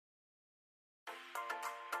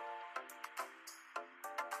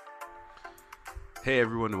Hey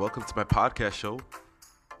everyone, welcome to my podcast show.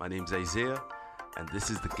 My name's Isaiah, and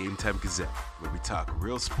this is the Game Time Gazette, where we talk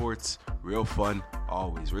real sports, real fun,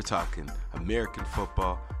 always. We're talking American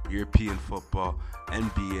football, European football,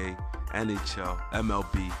 NBA, NHL,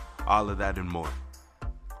 MLB, all of that and more.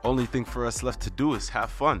 Only thing for us left to do is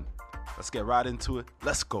have fun. Let's get right into it.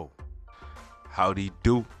 Let's go. Howdy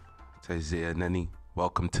do. It's Isaiah Nenny.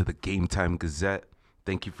 Welcome to the Game Time Gazette.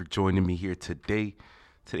 Thank you for joining me here today.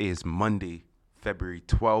 Today is Monday, February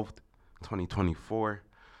 12th, 2024.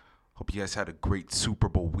 Hope you guys had a great Super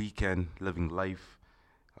Bowl weekend, living life.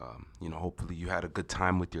 Hopefully you had a good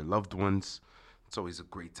time with your loved ones. It's always a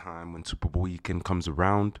great time when Super Bowl weekend comes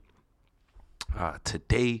around.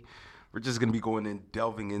 Today, we're just going to be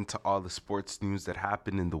delving into all the sports news that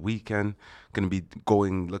happened in the weekend. Going to be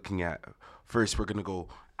looking at, first we're going to go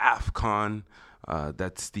AFCON.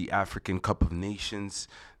 That's the African Cup of Nations.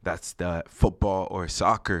 That's the football or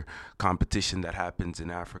soccer competition that happens in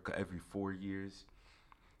Africa every 4 years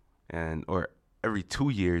or every 2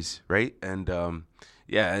 years, right? And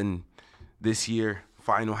and this year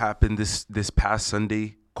final happened this past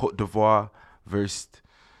Sunday, Côte d'Ivoire versus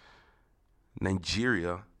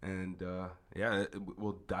Nigeria, and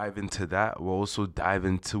we'll dive into that. We'll also dive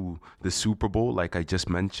into the Super Bowl, like I just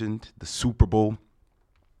mentioned. The Super Bowl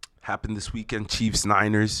happened this weekend. Chiefs,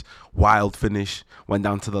 Niners, wild finish. Went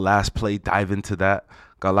down to the last play. Dive into that.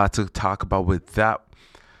 Got a lot to talk about with that.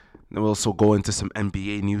 Then we'll also go into some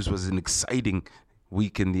NBA news. It was an exciting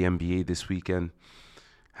week in the NBA this weekend.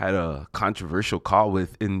 Had a controversial call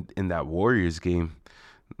in that Warriors game.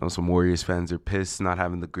 I know some Warriors fans are pissed, not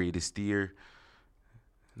having the greatest year.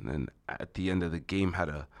 And then at the end of the game, had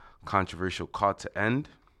a controversial call to end.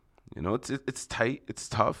 You know, it's tight. It's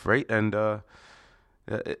tough, right? And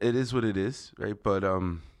it is what it is, right? But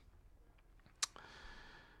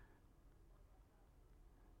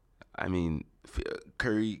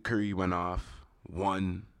Curry went off,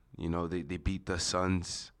 won. You know, they beat the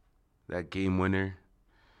Suns, that game winner.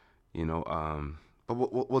 But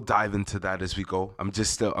we'll dive into that as we go. I'm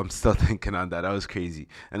still thinking on that. That was crazy.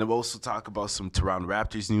 And then we'll also talk about some Toronto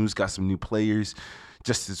Raptors news. Got some new players.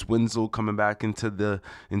 Justice Winslow coming back into the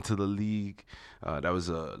league. That was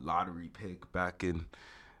a lottery pick back in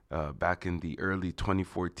the early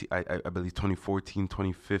 2014. I believe 2014,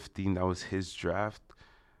 2015. That was his draft.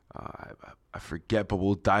 I forget, but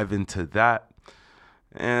we'll dive into that.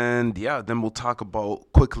 And then we'll talk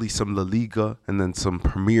about quickly some La Liga and then some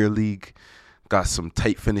Premier League. Got some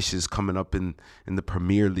tight finishes coming up in the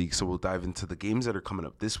Premier League, so we'll dive into the games that are coming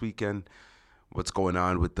up this weekend. What's going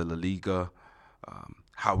on with the La Liga?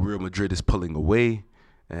 How Real Madrid is pulling away.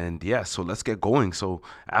 And so let's get going. So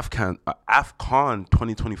AFCON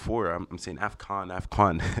 2024, I'm saying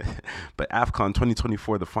AFCON, but AFCON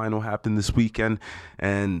 2024, the final happened this weekend.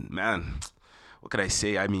 And man, what could I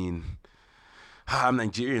say? I mean, I'm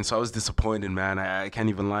Nigerian, so I was disappointed, man. I can't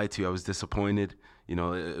even lie to you. I was disappointed. You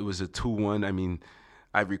know, it was a 2-1. I mean,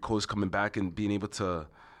 Ivory Coast coming back and being able to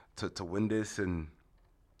win this, and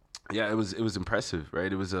it was impressive,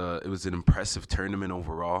 right? It was an impressive tournament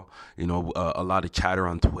overall. You know, a lot of chatter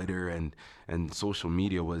on Twitter and social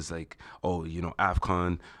media was like, oh, you know,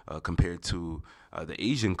 AFCON compared to the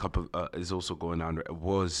Asian Cup was also going on.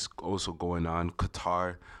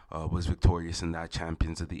 Qatar was victorious in that,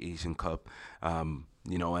 champions of the Asian Cup. And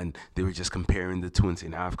they were just comparing the two and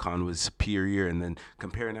saying AFCON was superior, and then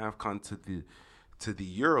comparing AFCON to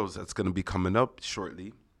the Euros that's going to be coming up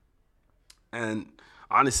shortly. And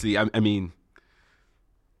honestly, it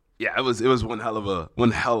was one hell of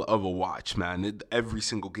a watch, man. Every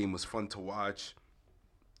single game was fun to watch.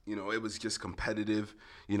 You know, it was just competitive.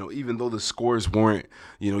 You know, even though the scores weren't,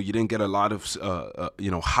 you didn't get a lot of,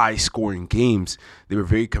 high scoring games. They were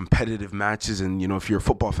very competitive matches. And, if you're a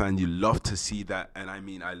football fan, you love to see that. And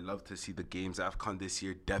I love to see the games. AFCON this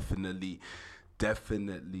year definitely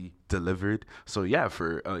delivered. So,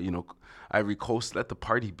 for, Ivory Coast, let the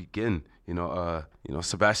party begin.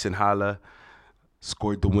 Sebastian Haller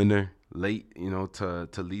scored the winner late, to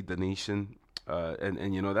lead the nation.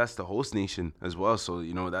 And that's the host nation as well. So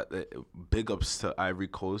that big ups to Ivory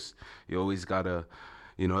Coast. You always gotta,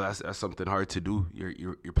 that's something hard to do.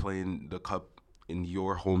 You're playing the cup in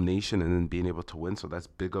your home nation and then being able to win. So that's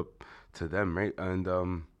big up to them, right?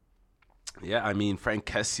 And Frank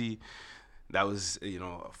Kessie, that was a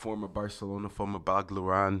former Barcelona, former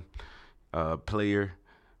Blaugrana player.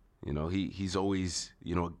 He's always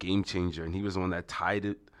a game changer, and he was the one that tied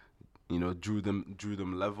it. Drew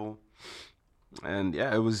them level. And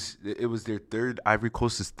yeah, it was their third Ivory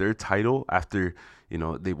Coast's third title after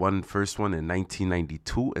they won first one in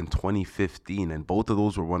 1992 and 2015, and both of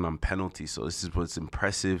those were won on penalty. So this is what's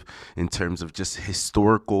impressive in terms of just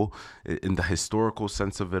historical, in the historical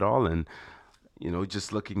sense of it all, and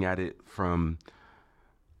just looking at it from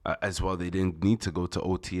as well, they didn't need to go to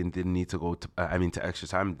OT and didn't need to go to to extra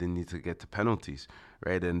time, didn't need to get to penalties,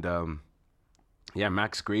 right? And yeah,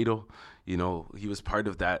 Max Gradle, he was part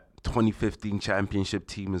of that 2015 championship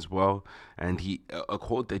team as well. And a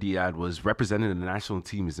quote that he had was, "Representing the national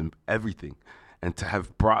team is everything. And to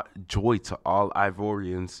have brought joy to all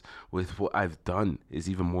Ivorians with what I've done is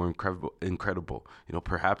even more incredible.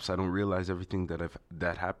 Perhaps I don't realize everything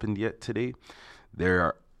that happened yet today.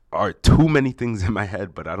 There are too many things in my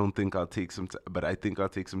head, but I don't think I'll take some. But I think I'll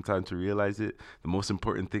take some time to realize it. The most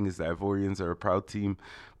important thing is that Ivorians are a proud team,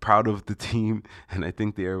 proud of the team, and I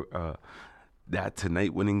think they're that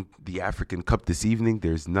tonight winning the African Cup this evening.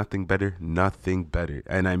 There's nothing better, nothing better.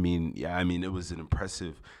 And it was an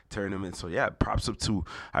impressive tournament. So yeah, props up to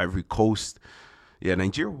Ivory Coast. Yeah,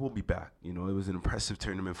 Nigeria will be back. It was an impressive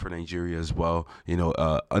tournament for Nigeria as well.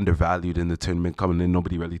 Undervalued in the tournament coming in.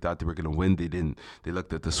 Nobody really thought they were going to win. They didn't. They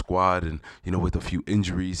looked at the squad and, with a few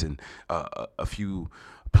injuries and a few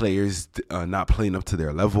players not playing up to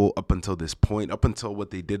their level up until this point, up until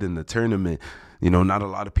what they did in the tournament. Not a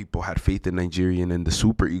lot of people had faith in Nigeria and the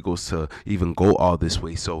Super Eagles to even go all this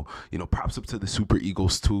way. So, props up to the Super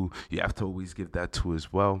Eagles too. You have to always give that to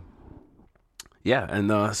as well. Yeah,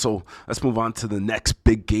 and so let's move on to the next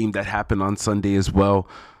big game that happened on Sunday as well,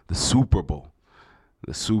 the Super Bowl.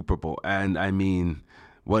 The Super Bowl. And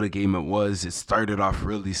what a game it was. It started off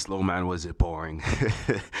really slow, man. Was it boring?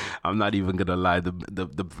 I'm not even gonna lie.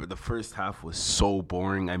 The first half was so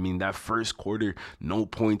boring. That first quarter, no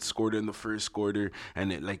points scored in the first quarter,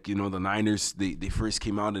 and it the Niners they first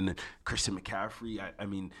came out, and then Christian McCaffrey.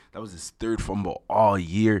 That was his third fumble all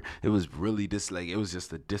year. It was really it was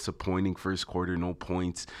just a disappointing first quarter. No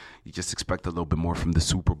points. You just expect a little bit more from the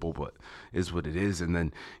Super Bowl, but it is what it is. And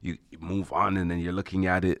then you move on, and then you're looking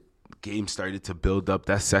at it. Game started to build up.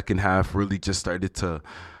 That second half really just started to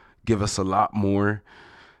give us a lot more,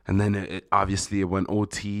 and then obviously it went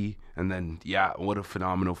OT, and then what a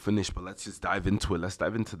phenomenal finish. But let's just dive into it. Let's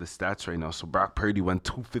dive into the stats right now. So Brock Purdy went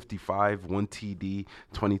 255, 1 TD,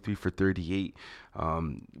 23 for 38.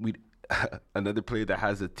 We Another player that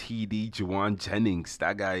has a TD, Juwan Jennings.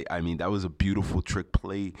 That guy, that was a beautiful trick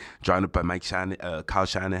play drawn up by Kyle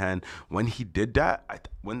Shanahan. When he did that,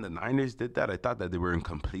 when the Niners did that, I thought that they were in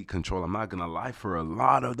complete control. I'm not going to lie, for a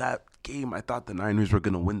lot of that game, I thought the Niners were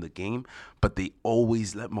going to win the game, but they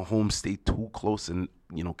always let Mahomes stay too close, and,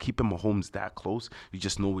 keeping Mahomes that close, you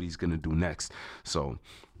just know what he's going to do next. So,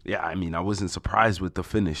 yeah, I wasn't surprised with the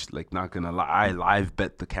finish. Not gonna lie, I live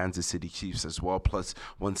bet the Kansas City Chiefs as well, plus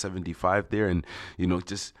 175 there, and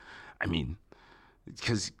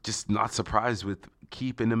because just not surprised with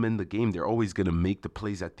keeping them in the game. They're always gonna make the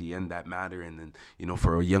plays at the end that matter, and then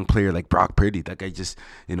for a young player like Brock Purdy, that guy just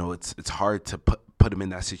it's hard to put him in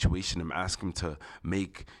that situation and ask him to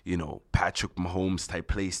make Patrick Mahomes type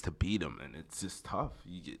plays to beat him, and it's just tough.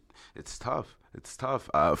 It's tough. It's tough.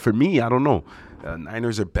 For me, I don't know.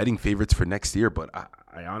 Niners are betting favorites for next year, but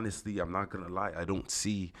I honestly, I'm not going to lie. I don't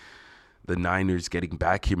see the Niners getting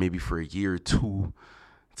back here maybe for a year or two.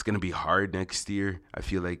 It's going to be hard next year. I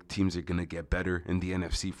feel like teams are going to get better in the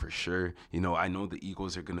NFC for sure. I know the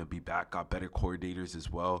Eagles are going to be back, got better coordinators as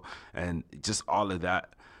well. And just all of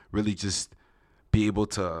that, really just be able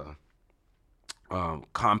to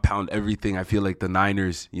compound everything. I feel like the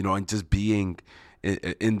Niners, and just being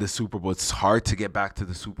in the Super Bowl. It's hard to get back to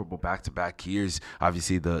the Super Bowl back-to-back years.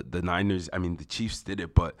 Obviously, the Niners, the Chiefs did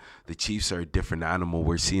it, but the Chiefs are a different animal.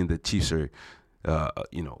 We're seeing the Chiefs are,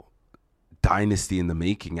 dynasty in the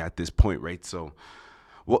making at this point, right? So,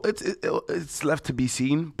 well, it's left to be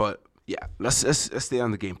seen, but yeah, let's stay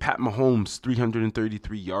on the game. Pat Mahomes,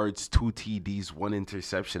 333 yards, 2 TDs, 1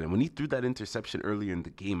 interception. And when he threw that interception earlier in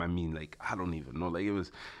the game, I don't even know. It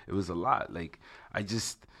was a lot.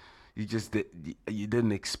 You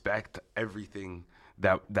didn't expect everything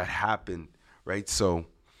that happened, right? So,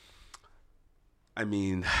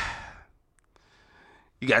 you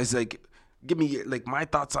guys give me my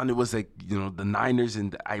thoughts on it. Was the Niners,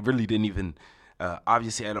 and I really didn't even.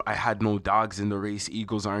 Obviously, I had no dogs in the race.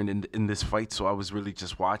 Eagles aren't in this fight, so I was really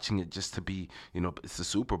just watching it just to be, it's the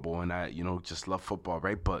Super Bowl, and I, just love football,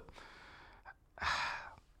 right? But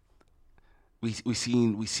we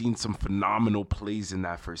seen some phenomenal plays in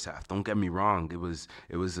that first half. Don't get me wrong. It was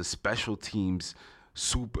a special team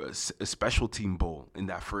bowl in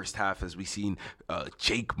that first half, as we seen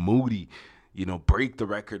Jake Moody break the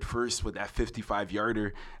record first with that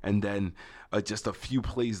 55-yarder, and then just a few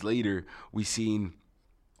plays later, we seen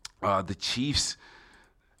the Chiefs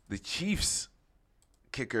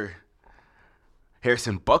kicker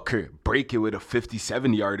Harrison Butker break it with a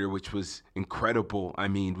 57-yarder, which was incredible. I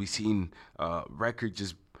mean, we seen record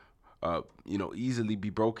just easily be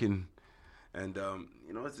broken, and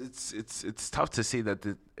it's tough to say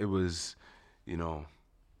that it was,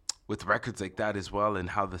 with records like that as well,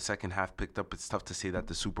 and how the second half picked up. It's tough to say that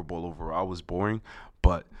the Super Bowl overall was boring,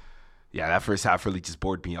 but yeah, that first half really just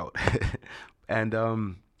bored me out. And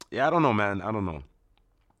I don't know, man. I don't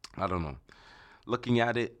know. Looking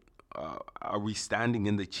at it, are we standing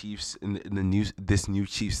in the Chiefs in the new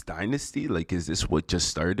Chiefs dynasty? Like, is this what just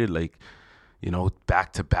started? Like,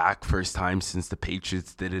 back to back, first time since the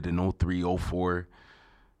Patriots did it in 03, 04.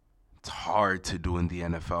 It's hard to do in the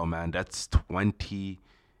NFL, man. That's 20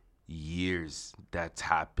 years that's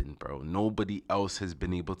happened, bro. Nobody else has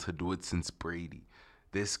been able to do it since Brady.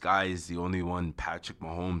 This guy is the only one, Patrick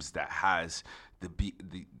Mahomes, that has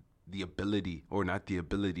the ability, or not the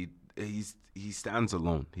ability. He stands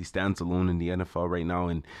alone. He stands alone in the NFL right now,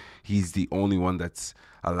 and he's the only one that's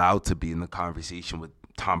allowed to be in the conversation with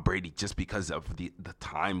Tom Brady, just because of the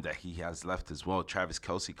time that he has left as well. Travis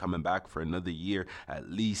Kelce coming back for another year at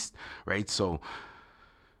least, right? So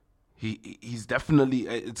he's definitely.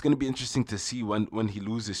 It's gonna be interesting to see when he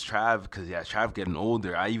loses Trav, because Trav getting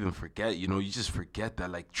older. I even forget. You just forget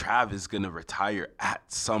that, like, Trav is gonna retire at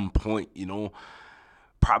some point.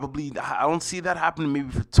 Probably, I don't see that happening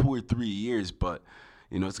maybe for 2 or 3 years, but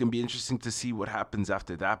it's gonna be interesting to see what happens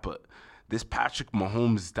after that. But this Patrick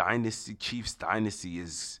Mahomes dynasty, Chiefs dynasty,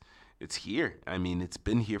 it's here. I mean, it's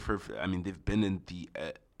been here they've been in the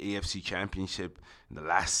AFC Championship in the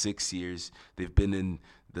last 6 years. They've been in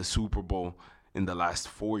the Super Bowl in the last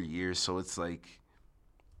 4 years. So it's like,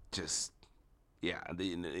 just,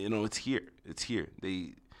 it's here. It's here.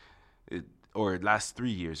 Or last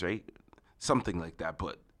 3 years, right? Something like that.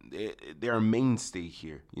 But they're a mainstay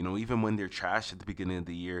here. Even when they're trash at the beginning of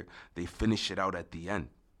the year, they finish it out at the end.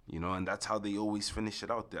 And that's how they always finish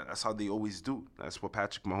it out there. That's how they always do. That's what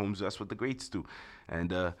Patrick Mahomes, that's what the greats do.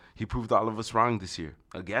 And he proved all of us wrong this year.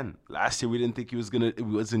 Again, last year we didn't think he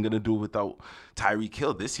wasn't gonna do it without Tyreek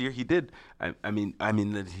Hill. This year he did. I mean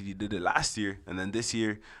he did it last year, and then this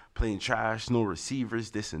year playing trash, no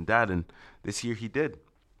receivers, this and that, and this year he did.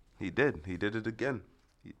 He did it again.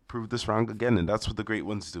 He proved us wrong again, and that's what the great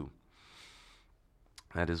ones do.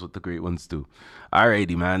 That is what the great ones do.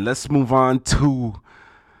 Alrighty, man. Let's move on to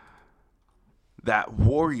that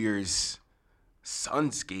Warriors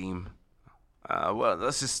Suns game. Well,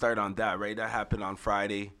 let's just start on that, right? That happened on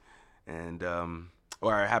Friday, and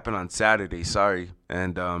or it happened on Saturday, sorry.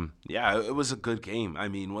 And it was a good game. I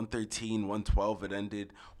mean, 113, 112 it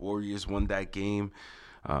ended. Warriors won that game.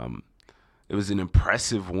 It was an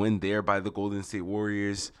impressive win there by the Golden State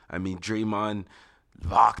Warriors. I mean, Draymond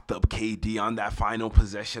locked up KD on that final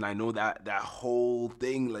possession. I know that whole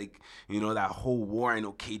thing, like, that whole war. I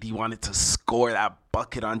know KD wanted to score that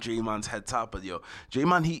bucket on Draymond's head top, but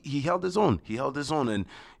Draymond, he held his own. He held his own, and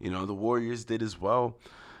the Warriors did as well.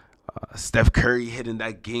 Steph Curry hitting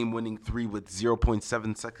that game-winning three with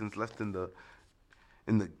 0.7 seconds left in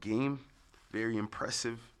the game. Very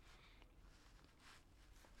impressive.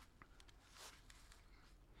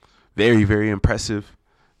 Very, very impressive.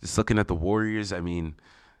 Just looking at the Warriors, I mean,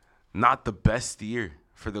 not the best year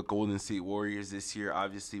for the Golden State Warriors this year.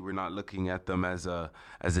 Obviously, we're not looking at them as a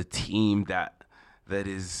team that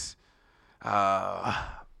is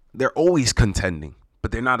they're always contending,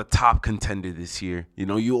 but they're not a top contender this year.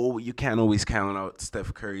 You can't always count out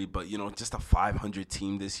Steph Curry, but just a 500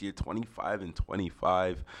 team this year,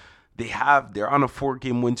 25-25. They're on a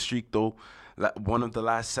 4-game win streak though. One of the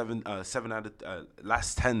last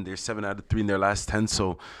last 10, they're 7 out of 3 in their last 10.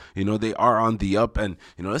 So, they are on the up, and,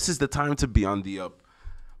 this is the time to be on the up.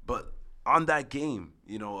 But on that game,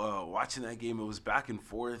 watching that game, it was back and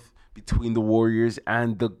forth between the Warriors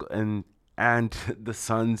and the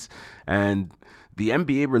Suns, and the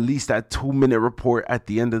NBA released that 2-minute report at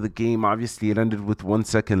the end of the game. Obviously, it ended with 1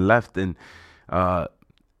 second left, and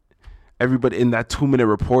everybody in that 2-minute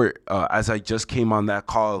report, as I just came on that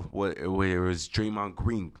call, where it was Draymond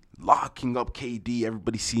Green locking up KD,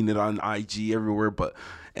 everybody seen it on IG everywhere,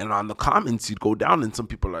 and on the comments, you'd go down and some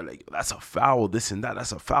people are like, that's a foul, this and that,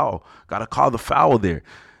 that's a foul. Gotta call the foul there.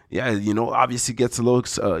 Yeah, obviously gets a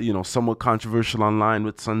little, somewhat controversial online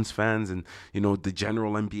with Suns fans and, the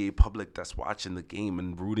general NBA public that's watching the game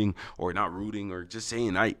and rooting or not rooting or just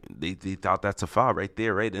saying, they thought that's a foul right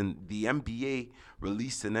there, right? And the NBA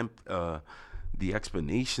released the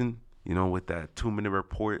explanation, with that 2-minute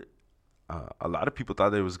report a lot of people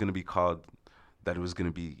thought that it was going to be called, that it was going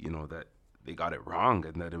to be, that they got it wrong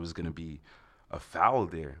and that it was going to be a foul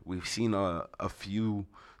there. We've seen a few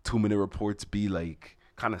 2-minute reports be like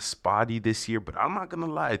kind of spotty this year, but I'm not going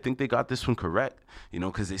to lie. I think they got this one correct,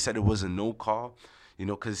 because they said it was a no call,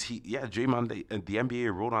 because Draymond, the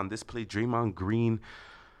NBA wrote on this play, Draymond Green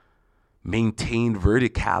maintained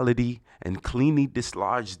verticality and cleanly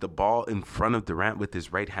dislodged the ball in front of Durant with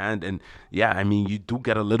his right hand. And you do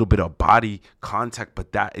get a little bit of body contact,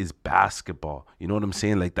 but that is basketball. You know what I'm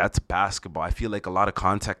saying? Like, that's basketball. I feel like a lot of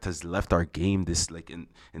contact has left our game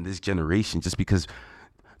in this generation, just because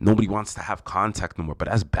nobody wants to have contact no more. But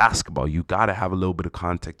as basketball, you got to have a little bit of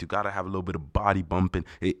contact. You got to have a little bit of body bumping.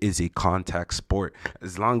 It is a contact sport.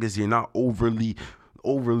 As long as you're not overly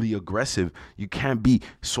aggressive, you can't be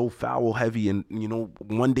so foul heavy. And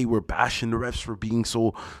one day we're bashing the refs for being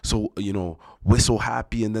so whistle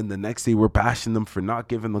happy, and then the next day we're bashing them for not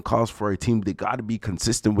giving the calls for our team. They got to be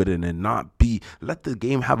consistent with it and let the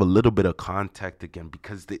game have a little bit of contact again,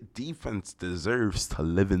 because the defense deserves to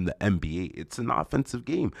live in the NBA. It's an offensive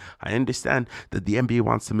game. I understand that the NBA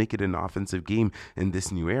wants to make it an offensive game in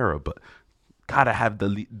this new era, but gotta have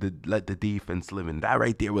let the defense live in. That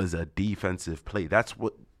right there was a defensive play. That's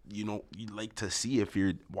what you like to see if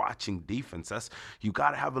you're watching defense. You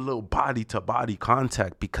gotta have a little body to body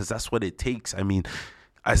contact, because that's what it takes. I mean,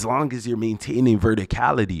 as long as you're maintaining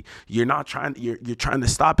verticality, you're trying to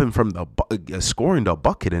stop him from scoring the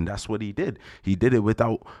bucket, and that's what he did. He did it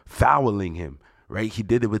without fouling him, right? He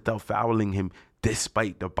did it without fouling him,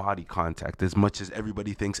 despite the body contact. As much as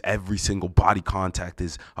everybody thinks every single body contact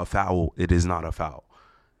is a foul, it is not a foul.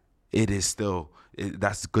 It is still,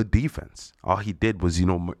 that's good defense. All he did was,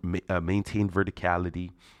 maintain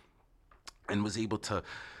verticality, and was able to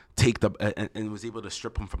and was able to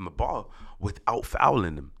strip him from the ball without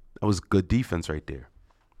fouling him. That was good defense right there.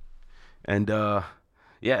 And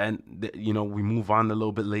we move on a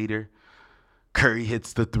little bit later. Curry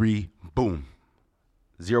hits the three, boom.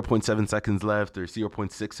 0.7 seconds left or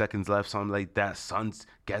 0.6 seconds left, something like that. Suns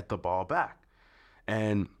get the ball back.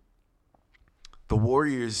 And the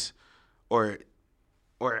Warriors, the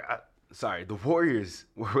Warriors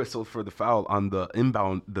were whistled for the foul on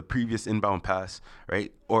the previous inbound pass,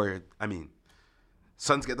 right?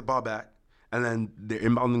 Suns get the ball back, and then they're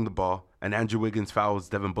inbounding the ball, and Andrew Wiggins fouls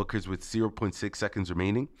Devin Booker with 0.6 seconds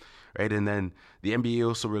remaining, right? And then the NBA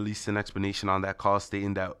also released an explanation on that call,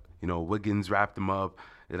 stating that Wiggins wrapped him up,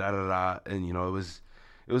 and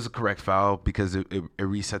it was a correct foul because it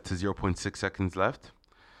reset to 0.6 seconds left.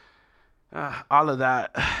 All of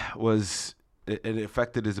that was it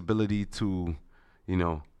affected his ability to,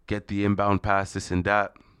 get the inbound pass, this and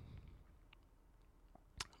that.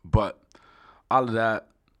 But all of that,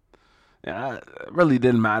 really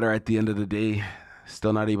didn't matter at the end of the day.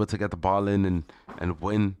 Still not able to get the ball in and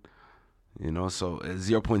win. So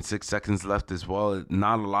 0.6 seconds left as well.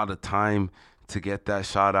 Not a lot of time to get that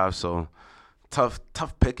shot off. So tough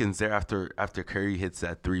pickings there after Curry hits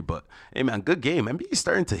that three. But hey, man, good game. NBA is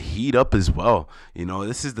starting to heat up as well.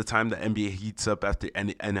 This is the time that NBA heats up after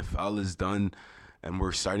NFL is done, and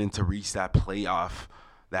we're starting to reach that playoff,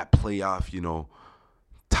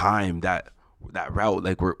 time, that route.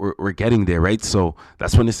 Like we're getting there, right? So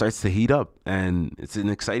that's when it starts to heat up, and it's an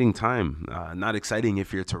exciting time. Not exciting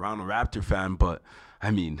if you're a Toronto Raptor fan, but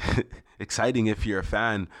exciting if you're a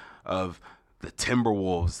fan of the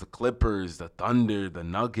Timberwolves, the Clippers, the Thunder, the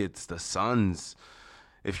Nuggets, the Suns.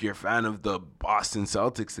 If you're a fan of the Boston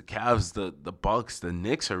Celtics, the Cavs, the Bucks, the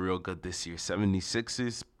Knicks are real good this year.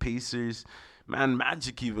 76ers, Pacers, man,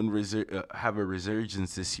 Magic even have a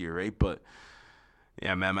resurgence this year, right? But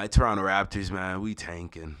yeah, man, my Toronto Raptors, man, we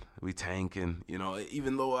tanking.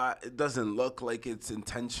 Even though it doesn't look like it's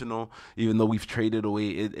intentional, even though we've traded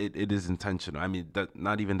away, it is intentional.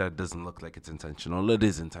 Not even that it doesn't look like it's intentional. It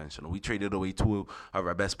is intentional. We traded away two of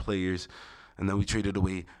our best players, and then we traded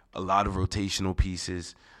away a lot of rotational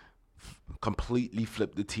pieces, completely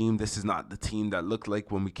flipped the team. This is not the team that looked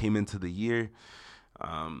like when we came into the year.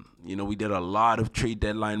 We did a lot of trade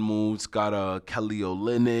deadline moves, got Kelly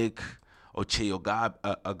Olynyk, Ochai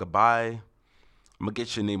Agbaji. I'm gonna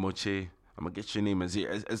get your name, Ochai. I'm gonna get your name as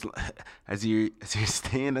you're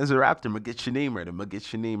staying as a Raptor. I'm gonna get your name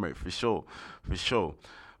right. For sure.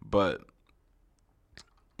 But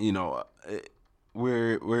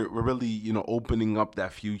we're really opening up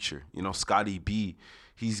that future. Scotty B,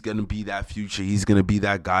 he's gonna be that future. He's gonna be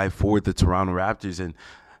that guy for the Toronto Raptors, and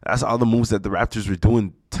that's all the moves that the Raptors were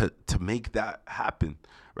doing to make that happen,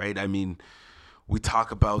 right? We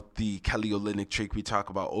talk about the Kelly Olynyk trade. We talk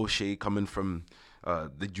about O'Shea coming from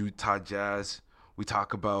the Utah Jazz. We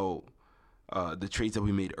talk about the trades that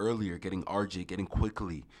we made earlier, getting RJ, getting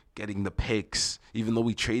quickly, getting the picks. Even though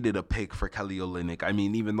we traded a pick for Kelly Olynyk, I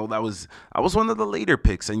mean, even though that was one of the later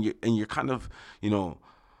picks, and you're kind of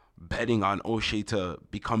betting on O'Shea to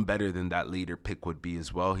become better than that later pick would be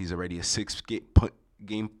as well. He's already a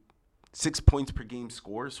game 6 points per game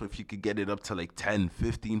score. So if you could get it up to like 10,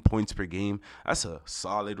 15 points per game, that's a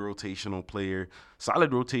solid rotational player,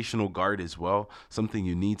 solid rotational guard as well. Something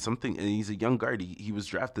you need, and he's a young guard. He was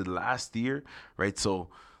drafted last year, right? So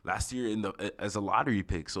last year as a lottery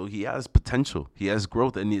pick. So he has potential. He has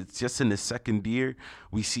growth, and it's just in his second year.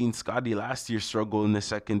 We seen Scotty last year struggle in the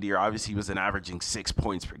second year. Obviously, he wasn't averaging 6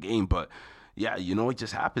 points per game, but yeah, it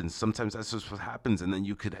just happens. Sometimes that's just what happens. And then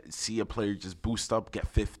you could see a player just boost up, get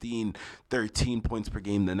 15, 13 points per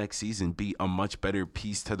game the next season, be a much better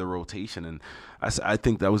piece to the rotation. And I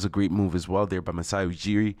think that was a great move as well there by Masai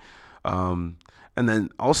Ujiri. And then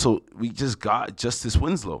also, we just got Justice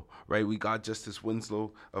Winslow, right? We got Justice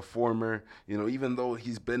Winslow, a former, even though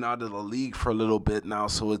he's been out of the league for a little bit now.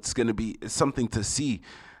 So it's something to see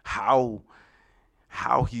how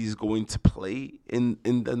he's going to play in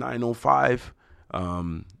the 905,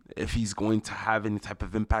 if he's going to have any type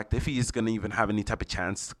of impact, if he is going to even have any type of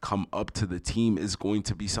chance to come up to the team, is going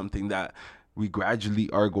to be something that we gradually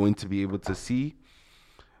are going to be able to see,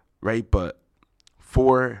 right? But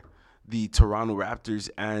for the Toronto Raptors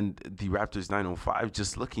and the Raptors 905,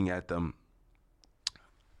 just looking at them,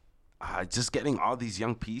 just getting all these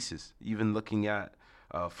young pieces, even looking at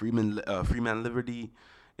Freeman Liberty,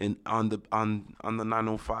 on the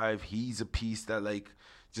 905, he's a piece that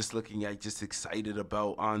just looking at, just excited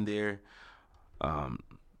about on there,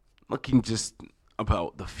 looking just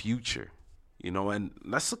about the future, and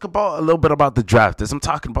let's look a little bit about the draft. As I'm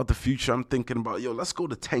talking about the future, I'm thinking about, let's go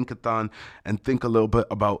to Tankathon and think a little bit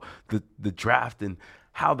about the draft and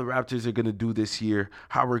how the Raptors are gonna do this year,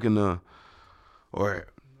 how we're gonna, or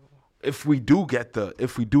if we do get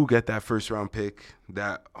that first round pick,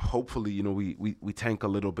 that hopefully we tank a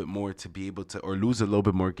little bit more to be able to, or lose a little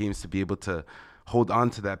bit more games to be able to hold on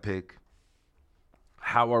to that pick.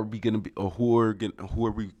 How are we gonna be, or who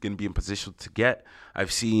are we gonna be in position to get?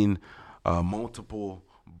 I've seen multiple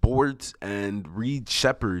boards, and Reed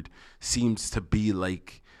Shepherd seems to be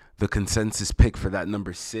like the consensus pick for that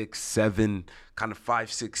number 6, 7, kind of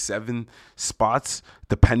 5, 6, 7 spots,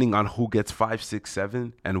 depending on who gets 5, 6,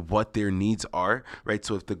 7 and what their needs are, right?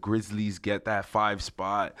 So if the Grizzlies get that 5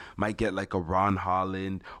 spot, might get like a Ron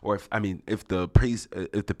Holland, or if the Pacers,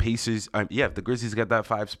 if the Grizzlies get that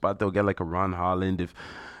 5 spot, they'll get like a Ron Holland. If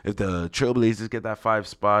the Trailblazers get that 5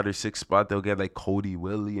 spot or 6 spot, they'll get like Cody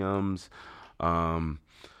Williams,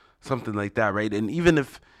 something like that, right? And even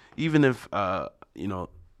if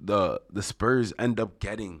the Spurs end up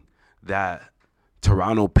getting that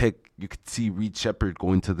Toronto pick, you could see Reed Shepherd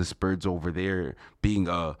going to the Spurs over there, being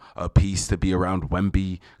a piece to be around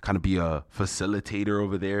Wemby, kind of be a facilitator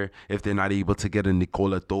over there. If they're not able to get a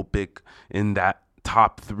Nikola Topic in that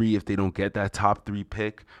top 3, if they don't get that top 3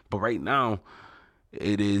 pick. But right now,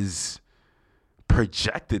 it is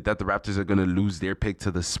projected that the Raptors are going to lose their pick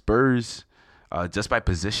to the Spurs just by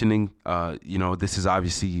positioning. This is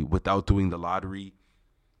obviously without doing the lottery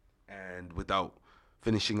and without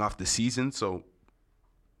finishing off the season. So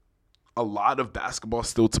a lot of basketball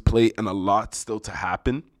still to play and a lot still to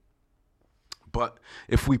happen. But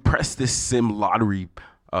if we press this sim lottery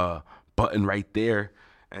button right there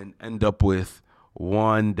and end up with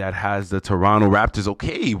one that has the Toronto Raptors,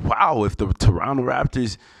 okay, wow, if the Toronto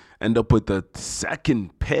Raptors end up with the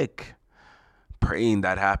second pick, praying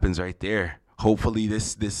that happens right there. Hopefully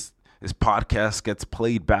this podcast gets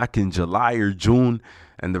played back in July or June,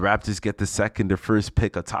 and the Raptors get the second or first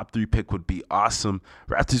pick. A top 3 pick would be awesome.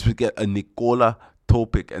 Raptors would get a Nikola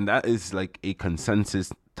Topic, and that is like a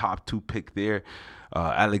consensus top 2 pick there.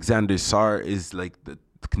 Alexander Sarr is like the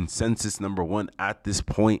consensus number 1 at this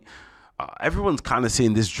point. Everyone's kind of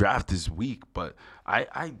saying this draft is weak, but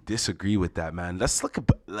I disagree with that, man. Let's look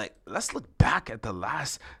back at the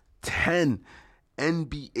last 10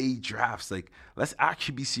 NBA drafts. Let's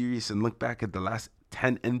actually be serious and look back at the last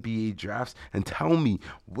 10 NBA drafts and tell me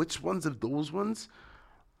which ones of those ones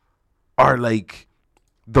are the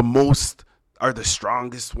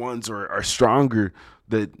strongest ones, or are stronger,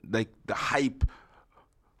 the hype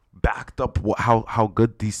backed up how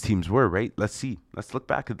good these teams were, right? Let's see. Let's look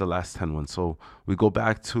back at the last 10 ones. So we go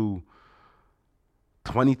back to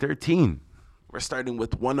 2013. We're starting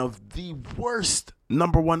with one of the worst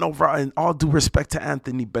number 1 overall, and all due respect to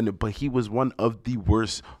Anthony Bennett, but he was one of the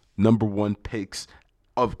worst number 1 picks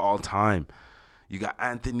of all time. You got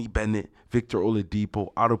Anthony Bennett, Victor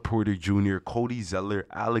Oladipo, Otto Porter Jr., Cody Zeller,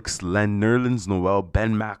 Alex Len, Nerlens Noel,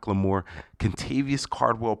 Ben McLemore, Kentavious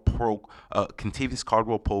Caldwell Pope,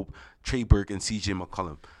 Trey Burke, and CJ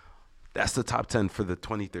McCollum. That's the top 10 for the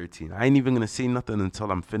 2013. I ain't even going to say nothing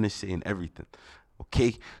until I'm finished saying everything.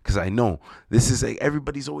 Okay? Because I know this is like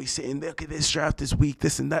everybody's always saying, look at this draft is weak,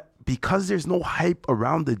 this and that. Because there's no hype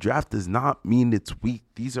around the draft does not mean it's weak.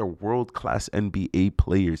 These are world-class NBA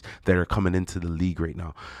players that are coming into the league right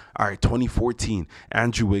now. All right, 2014,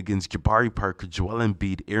 Andrew Wiggins, Jabari Parker, Joel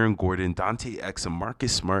Embiid, Aaron Gordon, Dante Exum,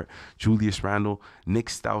 Marcus Smart, Julius Randle, Nick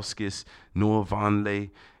Stauskas, Noah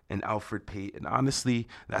Vonleh, and Alfred Payton. Honestly,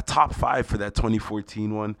 that top 5 for that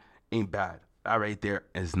 2014 one ain't bad. That right there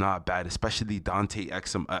is not bad, especially Dante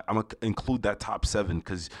Exum. I'm going to include that top 7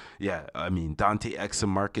 because, Dante Exum,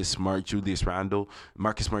 Marcus Smart, Julius Randle.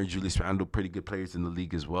 Marcus Smart and Julius Randle, pretty good players in the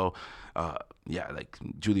league as well. Like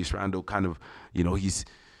Julius Randle kind of, he's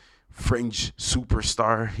fringe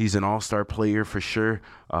superstar. He's an all-star player for sure.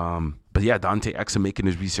 But yeah, Dante Exum making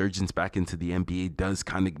his resurgence back into the NBA does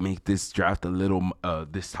kind of make this draft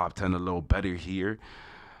this top 10 a little better here.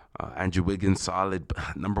 Andrew Wiggins, solid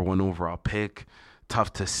number 1 overall pick.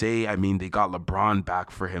 Tough to say. I mean, they got LeBron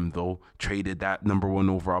back for him, though. Traded that number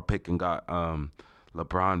 1 overall pick and got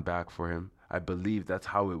LeBron back for him. I believe that's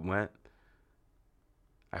how it went.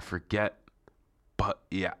 I forget. But,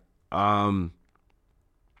 yeah. No,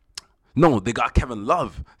 they got Kevin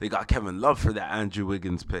Love. They got Kevin Love for that Andrew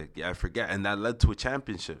Wiggins pick. Yeah, I forget. And that led to a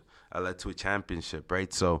championship.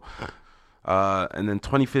 Right? So... and then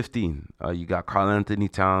 2015, you got Karl Anthony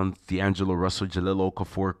Towns, D'Angelo Russell, Jahlil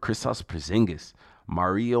Okafor, Kristaps Porzingis,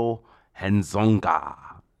 Mario Hezonja.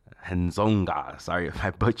 Sorry if I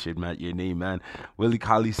butchered your name, man. Willie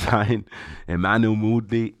Cauley-Stein, Emmanuel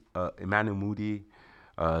Moody,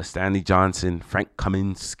 Stanley Johnson, Frank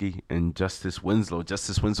Kaminsky, and Justice Winslow.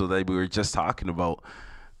 Justice Winslow that we were just talking about,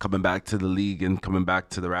 coming back to the league and coming back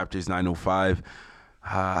to the Raptors 905.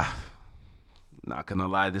 Not gonna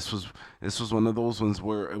lie, this was one of those ones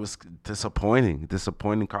where it was disappointing.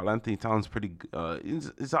 Karl Anthony Towns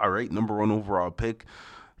is all right, number 1 overall pick.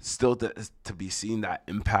 Still to be seen that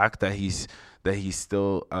impact that he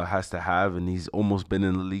still has to have, and he's almost been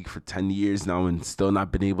in the league for 10 years now and still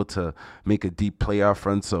not been able to make a deep playoff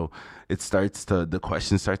run. So the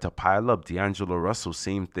questions start to pile up. D'Angelo Russell,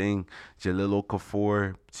 same thing. Jahlil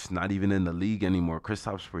Okafor, not even in the league anymore.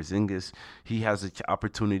 Kristaps Porzingis, he has an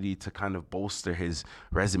opportunity to kind of bolster his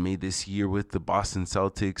resume this year with the Boston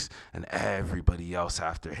Celtics, and everybody else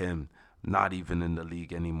after him not even in the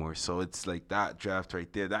league anymore. So it's like that draft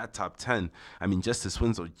right there, that top 10. I mean, Justice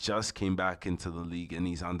Winslow just came back into the league and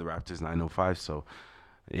he's on the Raptors 905. So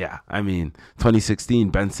yeah, I mean,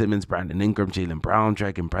 2016, Ben Simmons, Brandon Ingram, Jaylen Brown,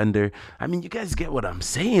 Dragon Bender. I mean, you guys get what I'm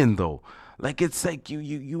saying though. Like, it's like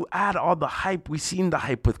you add all the hype. We've seen the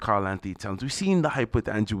hype with Karl Anthony Towns. We've seen the hype with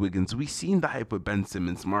Andrew Wiggins. We've seen the hype with Ben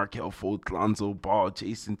Simmons, Markelle Fultz, Lonzo Ball,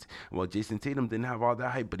 Jason Tatum didn't have all that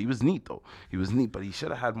hype, but he was neat, though. But he should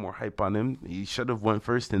have had more hype on him. He should have went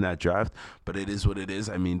first in that draft, but it is what it is.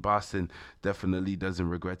 I mean, Boston definitely doesn't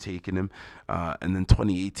regret taking him. And then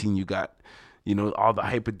 2018, you got, all the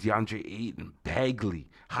hype with DeAndre Ayton, Bagley.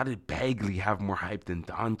 How did Bagley have more hype than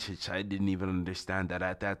Doncic? I didn't even understand that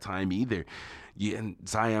at that time either. Yeah, and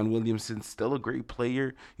Zion Williamson, still a great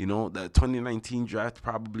player. The 2019 draft,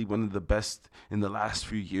 probably one of the best in the last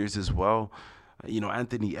few years as well.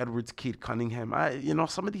 Anthony Edwards, Cade Cunningham.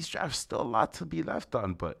 Some of these drafts still a lot to be left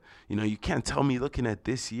on, but you can't tell me looking at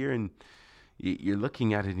this year and you're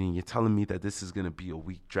looking at it and you're telling me that this is going to be a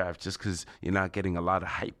weak draft just because you're not getting a lot of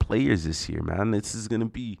hype players this year, man. This is going to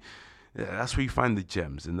be, that's where you find the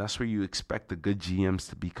gems, and that's where you expect the good GMs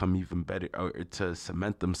to become even better, or to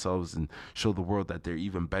cement themselves and show the world that they're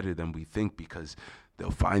even better than we think, because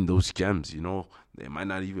they'll find those gems. They might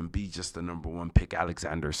not even be just the number 1 pick,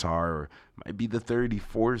 Alexander Sarr, or might be the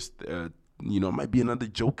 34th. It might be another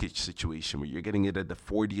Jokic situation where you're getting it at the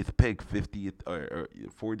 40th pick, 50th or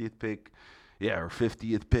 40th pick. Yeah, or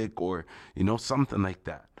 50th pick, or, something like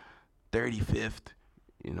that. 35th,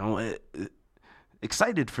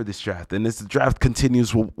 excited for this draft. And as the draft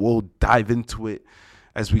continues, we'll dive into it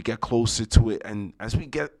as we get closer to it. And as we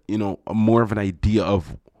get, more of an idea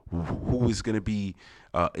of who is going to be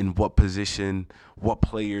in what position, what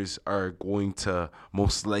players are going to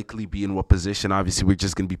most likely be in what position. Obviously, we're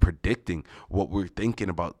just going to be predicting what we're thinking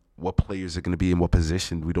about what players are going to be in what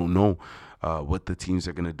position. We don't know what the teams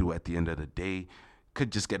are going to do at the end of the day.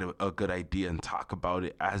 Could just get a good idea and talk about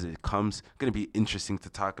it as it comes. Going to be interesting to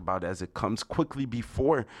talk about as it comes. Quickly,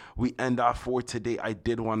 before we end off for today, I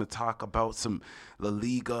did want to talk about some La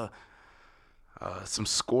Liga. Some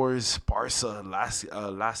scores. Barca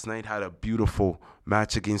last night had a beautiful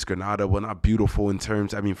match against Granada. Well, not beautiful in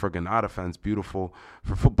terms, I mean, for Granada fans, beautiful.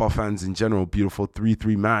 For football fans in general, beautiful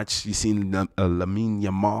 3-3 match. You seen Lamine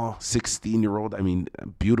Yamal, 16-year-old. I mean,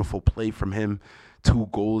 beautiful play from him. 2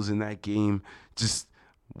 goals in that game. Just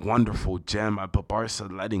wonderful gem. But Barca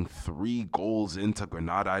letting 3 goals into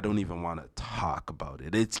Granada, I don't even want to talk about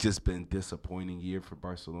it. It's just been a disappointing year for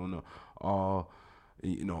Barcelona all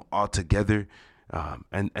together.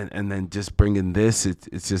 And then just bringing this,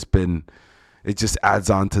 it's just been, it just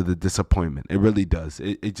adds on to the disappointment. It really does.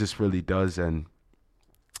 It just really does. And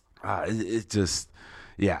it just,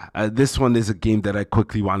 yeah, this one is a game that I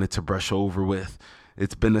quickly wanted to brush over with.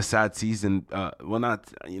 It's been a sad season. I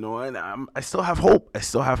still have hope. I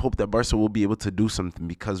still have hope that Barca will be able to do something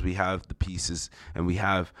because we have the pieces and we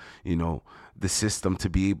have, the system to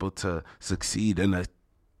be able to succeed in a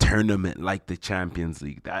tournament like the Champions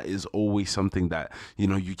League. That is always something that,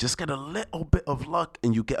 you just get a little bit of luck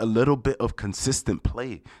and you get a little bit of consistent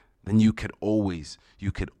play, then you could always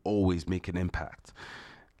make an impact.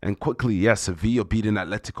 And quickly, Sevilla beating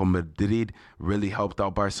Atletico Madrid really helped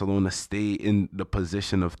out Barcelona stay in the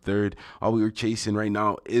position of third. All we were chasing right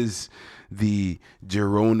now is the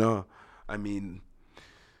Girona. I mean,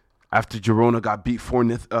 after Girona got beat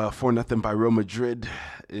 4-0 by Real Madrid,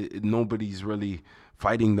 nobody's really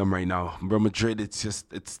fighting them right now. Real Madrid,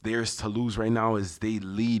 it's theirs to lose right now as they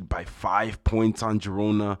lead by 5 points on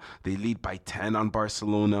Girona. They lead by 10 on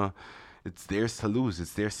Barcelona. It's theirs to lose.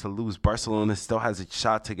 It's theirs to lose. Barcelona still has a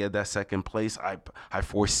shot to get that second place. I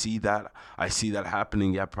foresee that. I see that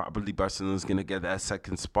happening. Yeah, probably Barcelona's going to get that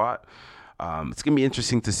second spot. It's going to be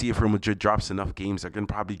interesting to see if Real Madrid drops enough games. They're going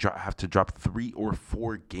to probably have to drop 3 or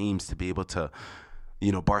 4 games to be able to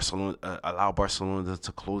Barcelona allow Barcelona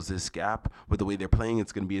to close this gap. With the way they're playing,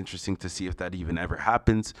 it's going to be interesting to see if that even ever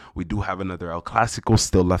happens. We do have another El Clasico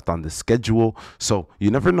still left on the schedule, so you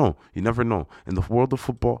never know. You never know. In the world of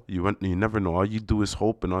football, you never know. All you do is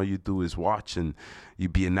hope, and all you do is watch, and you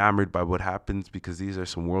be enamored by what happens because these are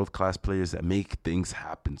some world-class players that make things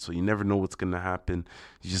happen. So you never know what's going to happen.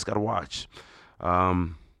 You just got to watch.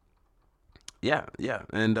 And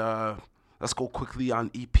let's go quickly on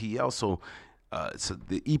EPL. So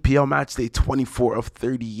the EPL match day 24 of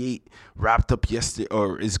 38 wrapped up yesterday,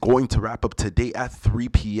 or is going to wrap up today at 3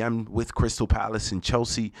 p.m. with Crystal Palace and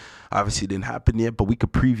Chelsea. Obviously, it didn't happen yet, but we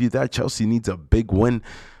could preview that. Chelsea needs a big win.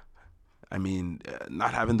 I mean,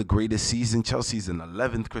 not having the greatest season. Chelsea's in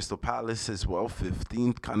 11th, Crystal Palace as well,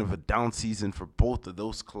 15th. Kind of a down season for both of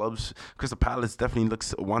those clubs. Crystal Palace definitely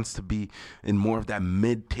wants to be in more of that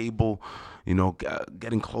mid-table,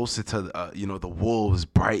 getting closer to, the Wolves,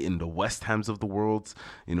 Brighton, the West Hams of the world.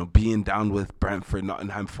 Being down with Brentford,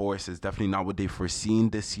 Nottingham Forest is definitely not what they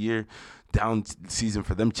foreseen this year. Down season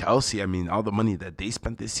for them. Chelsea, I mean, all the money that they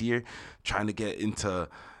spent this year trying to get into...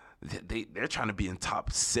 They're trying to be in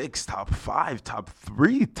top 6, top 5, top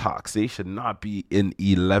 3 talks. They should not be in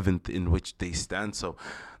 11th, in which they stand. So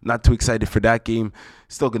not too excited for that game.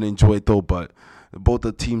 Still going to enjoy it, though. But both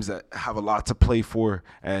the teams that have a lot to play for,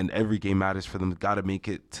 and every game matters for them, got to make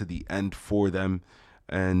it to the end for them.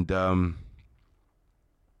 And,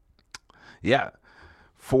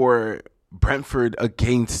 for Brentford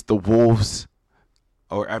against the Wolves,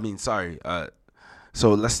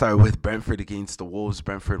 so let's start with Brentford against the Wolves.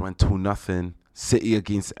 Brentford went 2-0. City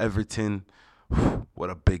against Everton. What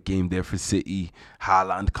a big game there for City.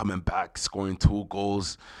 Haaland coming back, scoring 2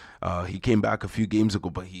 goals. He came back a few games ago,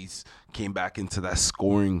 but he's came back into that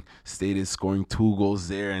scoring status, scoring 2 goals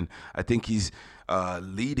there. And I think he's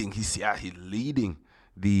leading. He's leading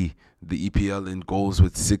the EPL in goals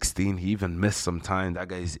with 16. He even missed some time. That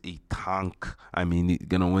guy is a tank. I mean, he's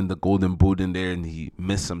going to win the Golden Boot in there, and he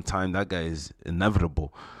missed some time. That guy is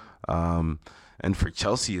inevitable. And for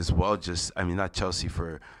Chelsea as well, not Chelsea,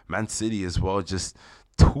 for Man City as well, just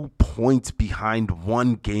 2 points behind,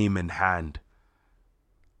 1 game in hand.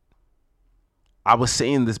 I was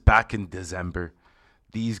saying this back in December.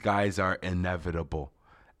 These guys are inevitable.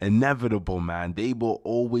 Inevitable, man. They will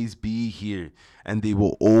always be here, and they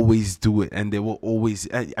will always do it, and they will always...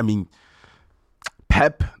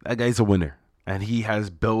 Pep, that guy's a winner, and he has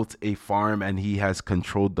built a farm, and he has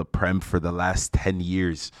controlled the Prem for the last 10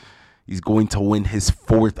 years. He's going to win his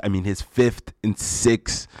 5th and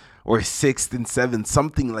 6th, or 6th and 7th,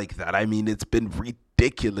 something like that. I mean, it's been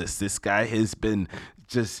ridiculous. This guy has been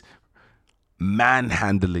just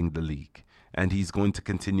manhandling the league. And he's going to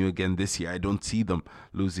continue again this year. I don't see them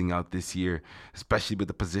losing out this year, especially with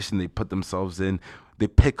the position they put themselves in. They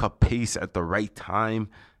pick up pace at the right time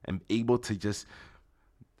and able to just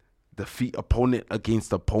defeat opponent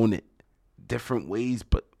against opponent different ways,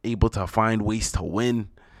 but able to find ways to win.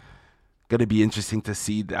 Gonna be interesting to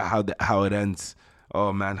see how it ends.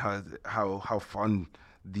 Oh man, how fun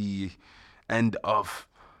the end of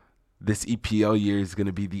this EPL year is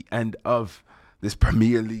gonna be. The end of this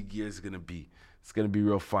Premier League year is gonna be. It's gonna be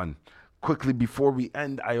real fun. Quickly before we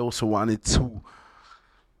end, I also wanted to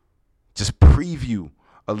just preview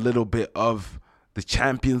a little bit of the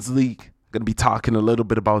Champions League. Gonna be talking a little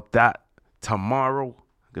bit about that tomorrow.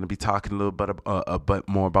 Gonna be talking a little bit a bit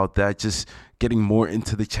more about that. Just getting more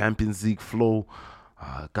into the Champions League flow.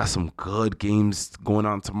 Got some good games going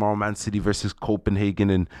on tomorrow. Man City versus Copenhagen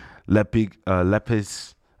and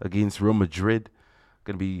Lepes against Real Madrid.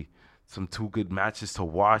 Gonna be some two good matches to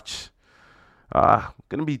watch.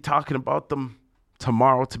 Gonna be talking about them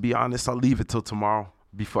tomorrow. To be honest, I'll leave it till tomorrow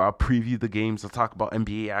before I preview the games. I'll talk about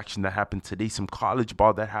NBA action that happened today, some college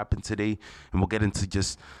ball that happened today, and we'll get into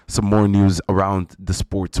just some more news around the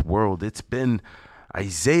sports world. It's been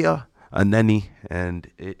Isaiah Aneni,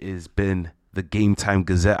 and it has been the Game Time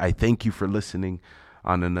Gazette. I thank you for listening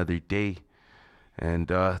on another day, and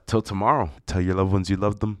till tomorrow, tell your loved ones you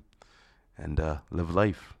love them, and live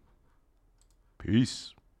life.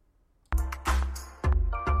 Peace.